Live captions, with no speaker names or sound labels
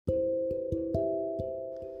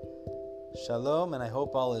Shalom, and I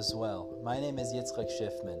hope all is well. My name is Yitzchak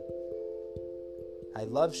Schiffman. I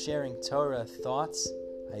love sharing Torah thoughts,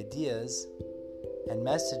 ideas, and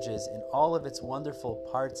messages in all of its wonderful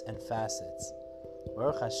parts and facets.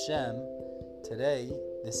 Baruch Hashem, today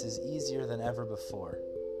this is easier than ever before.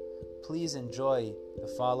 Please enjoy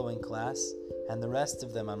the following class and the rest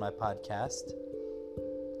of them on my podcast,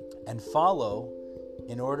 and follow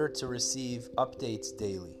in order to receive updates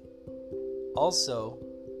daily. Also,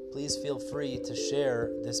 please feel free to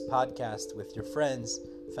share this podcast with your friends,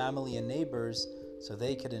 family, and neighbors so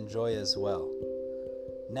they could enjoy as well.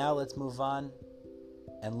 Now let's move on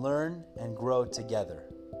and learn and grow together.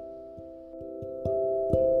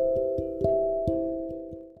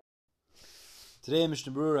 Today in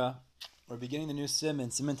Mishna Berura, we're beginning the new Siman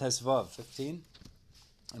Tesvav 15,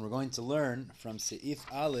 and we're going to learn from Seif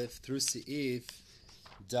Aleph through Seif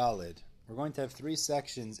Dalid. We're going to have 3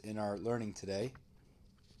 sections in our learning today.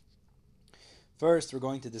 First, we're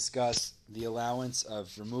going to discuss the allowance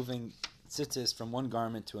of removing tzitzis from one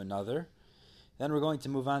garment to another. Then we're going to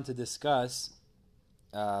move on to discuss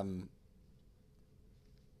the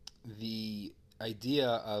idea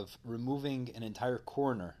of removing an entire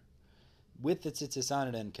corner with the tzitzis on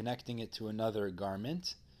it and connecting it to another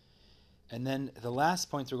garment. And then the last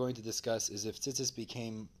point we're going to discuss is if tzitzis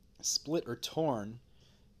became split or torn,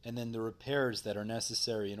 and then the repairs that are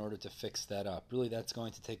necessary in order to fix that up. Really, that's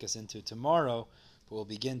going to take us into tomorrow, but we'll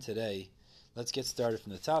begin today. Let's get started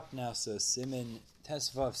from the top now. So, Siman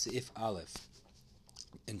Tesvav Seif Aleph.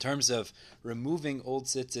 In terms of removing old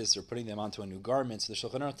tzitzis or putting them onto a new garment, so the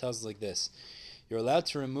Shulchan Aruch tells us like this. You're allowed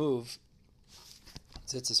to remove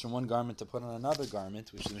tzitzis from one garment to put on another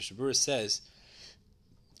garment, which the Mishna Berura says,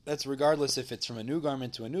 that's regardless if it's from a new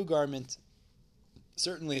garment to a new garment.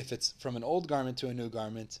 Certainly if it's from an old garment to a new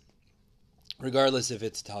garment, regardless if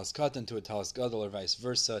it's talis katan to a talis gadol or vice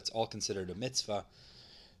versa, it's all considered a mitzvah,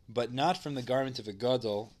 but not from the garment of a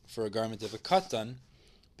gadol for a garment of a katan,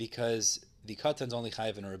 because the katan's only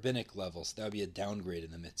chayiv in a rabbinic level, so that would be a downgrade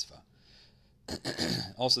in the mitzvah.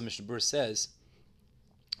 Also, the Mishna Berura says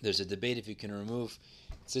there's a debate if you can remove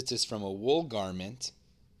tzitzis from a wool garment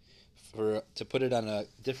to put it on a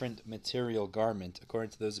different material garment. According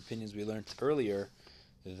to those opinions we learned earlier,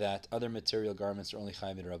 that other material garments are only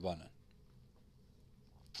chayiv Rabbanan.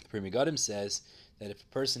 The Pri Megadim says that if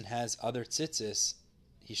a person has other tzitzis,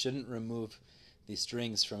 he shouldn't remove the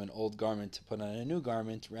strings from an old garment to put on a new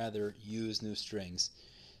garment, rather use new strings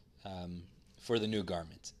for the new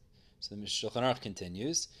garment. So the Shulchan Aruch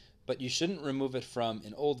continues, but you shouldn't remove it from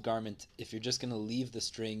an old garment if you're just going to leave the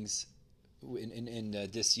strings in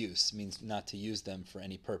disuse, means not to use them for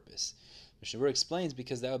any purpose. Mishna Berura explains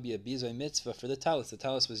because that would be a bizoy mitzvah for the talis. The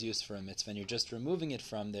talis was used for a mitzvah, and you're just removing it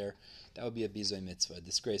from there. That would be a bizoy mitzvah, a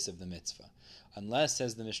disgrace of the mitzvah. Unless,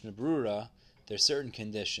 says the Mishna Berura, there's certain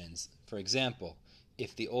conditions. For example,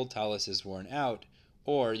 if the old talis is worn out,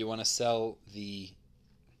 or you want to sell the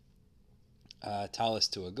talis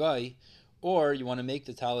to a guy, or you want to make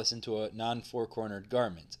the talis into a non-four-cornered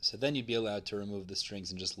garment. So then you'd be allowed to remove the strings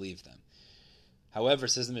and just leave them. However,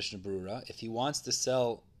 says the Mishna Berura, if he wants to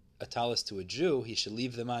sell a talis to a Jew, he should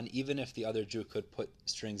leave them on even if the other Jew could put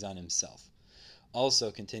strings on himself.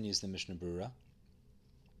 Also, continues the Mishna Berura,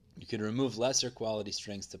 you can remove lesser quality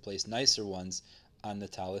strings to place nicer ones on the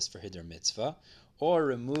talis for Hiddur Mitzvah, or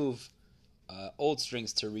remove old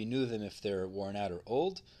strings to renew them if they're worn out or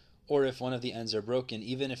old, or if one of the ends are broken,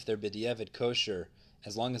 even if they're b'diavad kosher,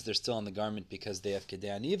 as long as they're still on the garment because they have kedei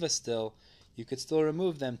aniva still, you could still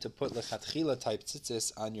remove them to put lechatchila type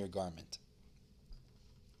tzitzis on your garment.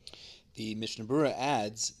 The Mishna Berura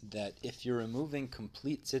adds that if you're removing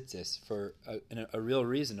complete tzitzis for a real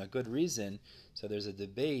reason, a good reason, so there's a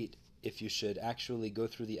debate if you should actually go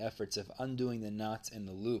through the efforts of undoing the knots and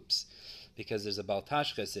the loops, because there's a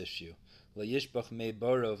baltashches issue. Is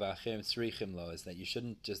that you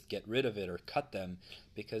shouldn't just get rid of it or cut them,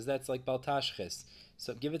 because that's like baltashches.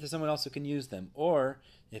 So give it to someone else who can use them. Or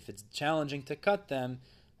if it's challenging to cut them,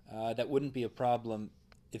 that wouldn't be a problem.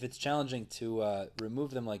 If it's challenging to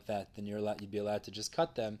remove them like that, then you'd be allowed to just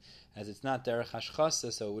cut them, as it's not derech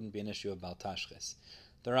hashchasa, so it wouldn't be an issue of baltashches.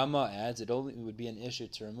 The Rama adds, it would be an issue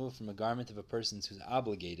to remove from a garment of a person who's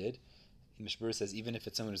obligated. Mishna Berura says even if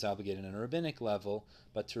it's someone who's obligated on a rabbinic level,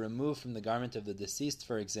 but to remove from the garment of the deceased,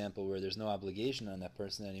 for example, where there's no obligation on that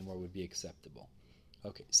person anymore, would be acceptable.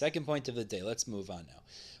 Okay, second point of the day. Let's move on now.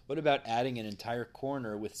 What about adding an entire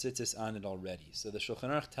corner with tzitzis on it already? So the Shulchan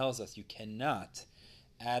Aruch tells us you cannot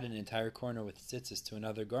add an entire corner with tzitzis to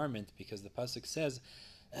another garment, because the pasuk says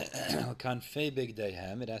kanfei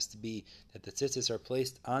bigdeihem. It has to be that the tzitzis are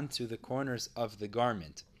placed onto the corners of the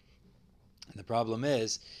garment. The problem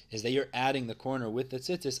is that you're adding the corner with the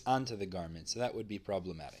tzitzis onto the garment, so that would be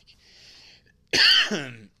problematic.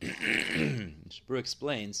 Berura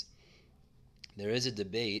explains there is a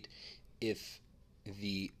debate if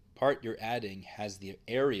the part you're adding has the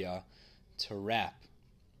area to wrap,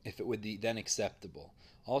 if it would be then acceptable.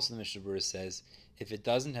 Also, the Mishnah Berura says if it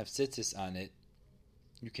doesn't have tzitzis on it,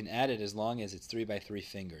 you can add it as long as it's 3 by 3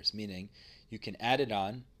 fingers, meaning you can add it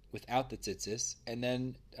on without the tzitzis and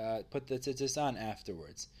then put the tzitzis on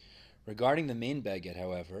afterwards. Regarding the main beged,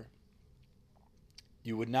 however,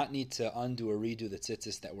 you would not need to undo or redo the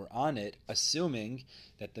tzitzis that were on it, assuming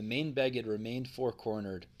that the main beged remained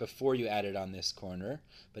four-cornered before you added on this corner.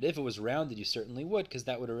 But if it was rounded, you certainly would, because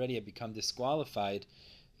that would already have become disqualified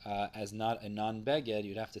as not a non-beged.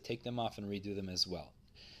 You'd have to take them off and redo them as well.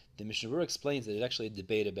 The Mishnah Berura explains that there's actually a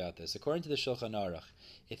debate about this. According to the Shulchan Aruch,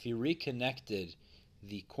 if you reconnected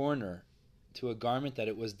the corner to a garment that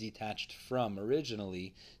it was detached from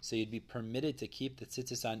originally, so you'd be permitted to keep the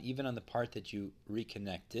tzitzis on even on the part that you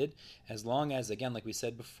reconnected, as long as, again, like we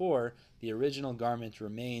said before, the original garment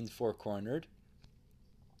remained four-cornered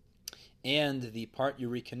and the part you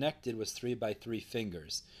reconnected was 3 by 3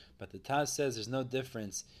 fingers. But the Taz says there's no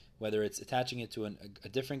difference whether it's attaching it to a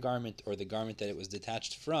different garment or the garment that it was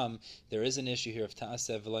detached from. There is an issue here of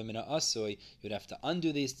ta'aseh v'lo mina asoy. You'd have to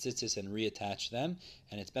undo these tzitzis and reattach them,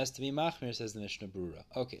 and it's best to be machmir, says the Mishnah Berura.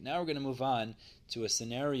 Okay, now we're going to move on to a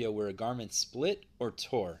scenario where a garment split or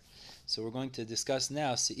tore. So we're going to discuss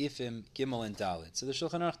now Se'ifim Gimel and Dalet. So the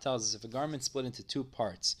Shulchan Aruch tells us if a garment split into two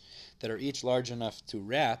parts that are each large enough to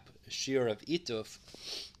wrap, a shiur of ituf,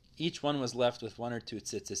 each one was left with 1 or 2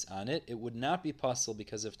 tzitzis on it, it would not be possible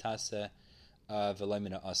because of taseh v'lo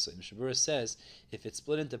mina asoy. Mishnah Berura says if it's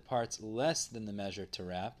split into parts less than the measure to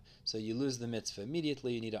wrap, so you lose the mitzvah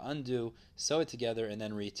immediately, you need to undo, sew it together, and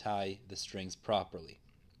then retie the strings properly.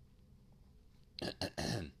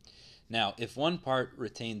 Now, if one part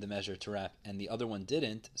retained the measure to wrap and the other one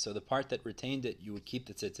didn't, so the part that retained it, you would keep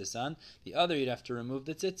the tzitzis on. The other, you'd have to remove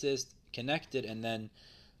the tzitzis, connect it, and then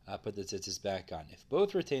put the tzitzis back on. If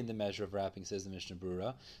both retained the measure of wrapping, says the Mishnah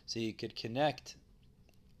Berura, so you could connect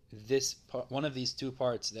this part, one of these two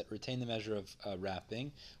parts that retain the measure of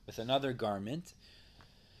wrapping with another garment,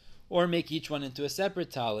 or make each one into a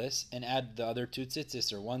separate talis and add the other 2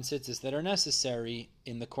 tzitzis or 1 tzitzis that are necessary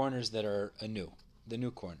in the corners that are the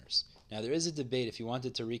new corners. Now, there is a debate if you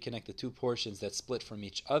wanted to reconnect the 2 portions that split from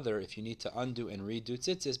each other, if you need to undo and redo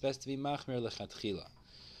tzitzis, best to be machmir lechatchila.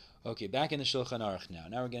 Okay, back in the Shulchan Aruch now.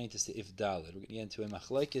 Now we're getting to Seif Dalet. We're going to get into a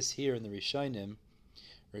machlokes here in the Rishonim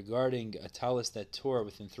regarding a talis that tore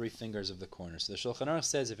within 3 fingers of the corner. So the Shulchan Aruch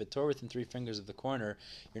says if it tore within 3 fingers of the corner,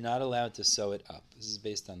 you're not allowed to sew it up. This is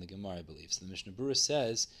based on the Gemara, I believe. So the Mishnah Berura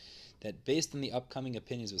says that based on the upcoming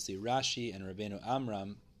opinions, we'll see Rashi and Rabbeinu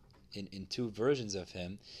Amram in 2 versions of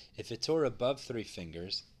him, if it tore above 3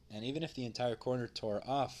 fingers, and even if the entire corner tore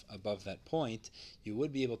off above that point, you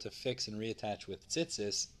would be able to fix and reattach with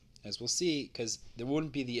tzitzis, as we'll see, because there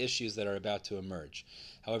wouldn't be the issues that are about to emerge.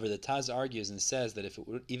 However, the Taz argues and says that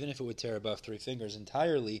even if it would tear above 3 fingers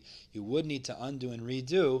entirely, you would need to undo and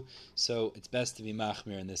redo, so it's best to be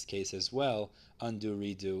machmir in this case as well, undo,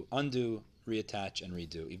 reattach, and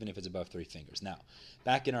redo, even if it's above 3 fingers. Now,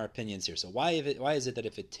 back in our opinions here. So why is it that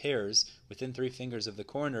if it tears within 3 fingers of the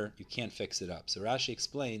corner, you can't fix it up? So Rashi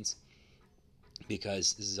explains,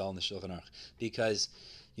 because this is all in the Shulchan Aruch, because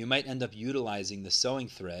you might end up utilizing the sewing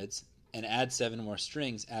threads and add 7 more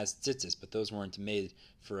strings as tzitzis, but those weren't made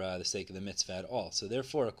for the sake of the mitzvah at all. So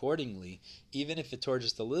therefore, accordingly, even if it tore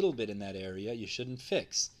just a little bit in that area, you shouldn't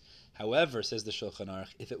fix. However, says the Shulchan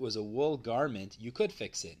Aruch, if it was a wool garment, you could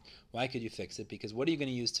fix it. Why could you fix it? Because what are you going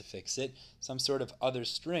to use to fix it? Some sort of other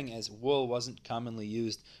string, as wool wasn't commonly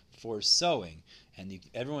used for sewing. And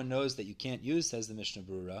everyone knows that you can't use, says the Mishnah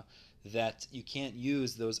Berura, that you can't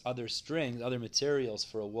use those other strings, other materials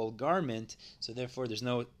for a wool garment, so therefore there's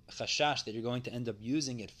no chashash that you're going to end up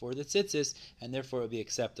using it for the tzitzis, and therefore it would be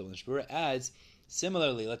acceptable. And Berura adds,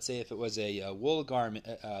 similarly, let's say if it was a wool garment,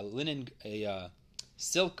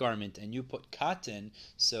 silk garment, and you put cotton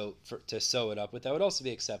to sew it up with, that would also be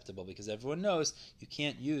acceptable, because everyone knows you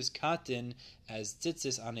can't use cotton as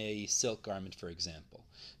tzitzis on a silk garment, for example.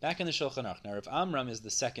 Back in the Shulchan Aruch, now Rav Amram is the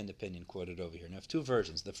second opinion quoted over here. Now, I have 2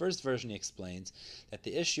 versions. The first version, he explains that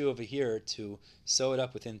the issue over here to sew it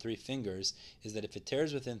up within 3 fingers is that if it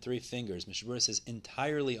tears within 3 fingers, Mishnah Berura says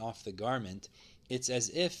entirely off the garment, it's as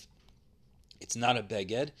if it's not a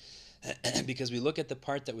beged, because we look at the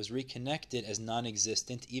part that was reconnected as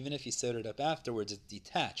non-existent. Even if he sewed it up afterwards, it's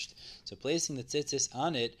detached. So placing the tzitzis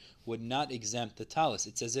on it would not exempt the talus.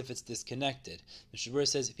 It's as if it's disconnected. The Berura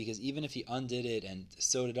says because even if he undid it and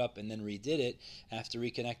sewed it up and then redid it after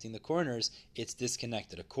reconnecting the corners, it's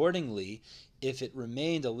disconnected. Accordingly, if it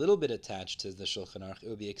remained a little bit attached to the Shulchan Aruch, it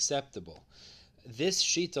would be acceptable. This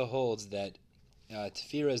shita holds that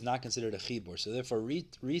tefira is not considered a chibur, so therefore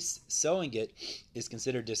re-sewing it is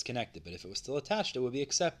considered disconnected. But if it was still attached, it would be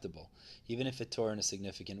acceptable, even if it tore in a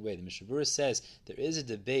significant way. The Berura says there is a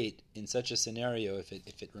debate in such a scenario if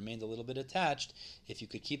it remained a little bit attached, if you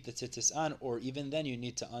could keep the tzitzis on, or even then you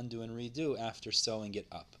need to undo and redo after sewing it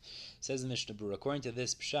up. Says the Berura, according to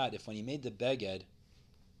this pshat, if when he made the beged,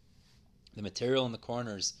 the material in the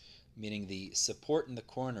corners, meaning the support in the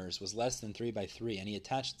corners, was less than 3 by 3, and he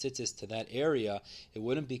attached tzitzis to that area, it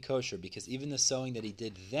wouldn't be kosher, because even the sewing that he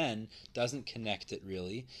did then doesn't connect it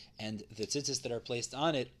really, and the tzitzis that are placed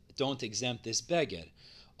on it don't exempt this beged.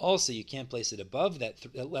 Also, you can't place it above that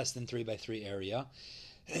less than 3 by 3 area,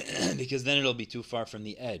 because then it'll be too far from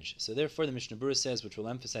the edge. So therefore the Mishnah Berura says, which we'll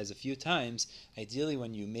emphasize a few times, ideally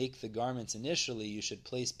when you make the garments initially, you should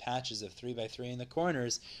place patches of 3 by 3 in the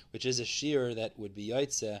corners, which is a shear that would be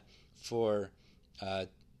yotzeh for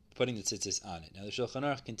putting the tzitzis on it. Now the Shulchan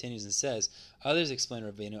Aruch continues and says, others explain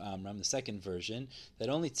Rabbeinu Amram, the second version, that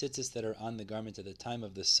only tzitzis that are on the garment at the time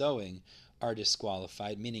of the sewing are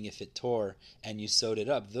disqualified, meaning if it tore and you sewed it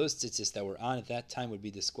up, those tzitzis that were on at that time would be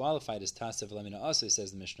disqualified as tasav lamina also,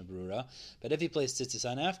 says the Mishnah Berura. But if he placed tzitzis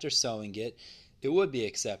on after sewing it, it would be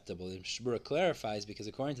acceptable. The Mishnah Berura clarifies, because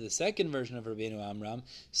according to the second version of Rabbeinu Amram,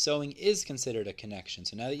 sewing is considered a connection.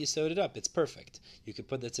 So now that you sewed it up, it's perfect. You could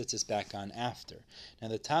put the tzitzis back on after. Now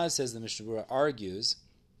the Taz says, the Mishnah Berura argues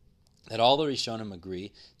that all the Rishonim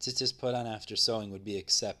agree tzitzis put on after sewing would be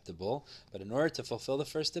acceptable, but in order to fulfill the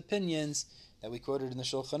first opinions that we quoted in the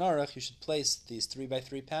Shulchan Aruch, you should place these 3 by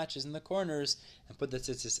 3 patches in the corners and put the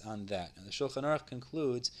tzitzis on that. Now the Shulchan Aruch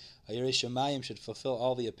concludes, a Yerei Shamayim should fulfill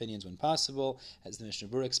all the opinions when possible, as the Mishnah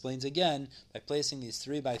Berura explains again, by placing these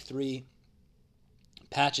 3 by 3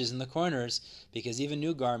 patches in the corners, because even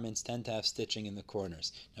new garments tend to have stitching in the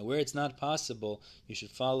corners. Now where it's not possible, you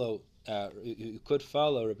should follow you could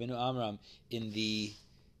follow Rabbeinu Amram in the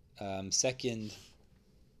second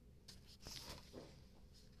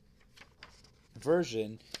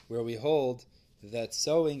version, where we hold that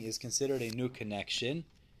sewing is considered a new connection.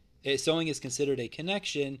 Sewing is considered a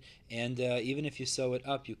connection, and even if you sew it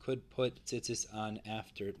up, you could put tzitzis on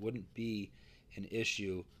after. It wouldn't be an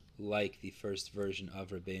issue like the first version of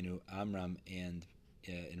Rabbeinu Amram and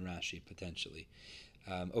in Rashi, potentially.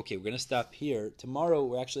 Okay, we're going to stop here. Tomorrow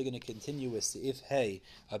we're actually going to continue with Seif Hey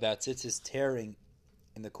about tzitzis tearing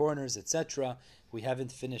in the corners, etc. We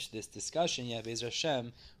haven't finished this discussion yet. Be'ez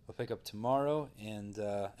Hashem, we'll pick up tomorrow, and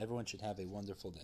everyone should have a wonderful day.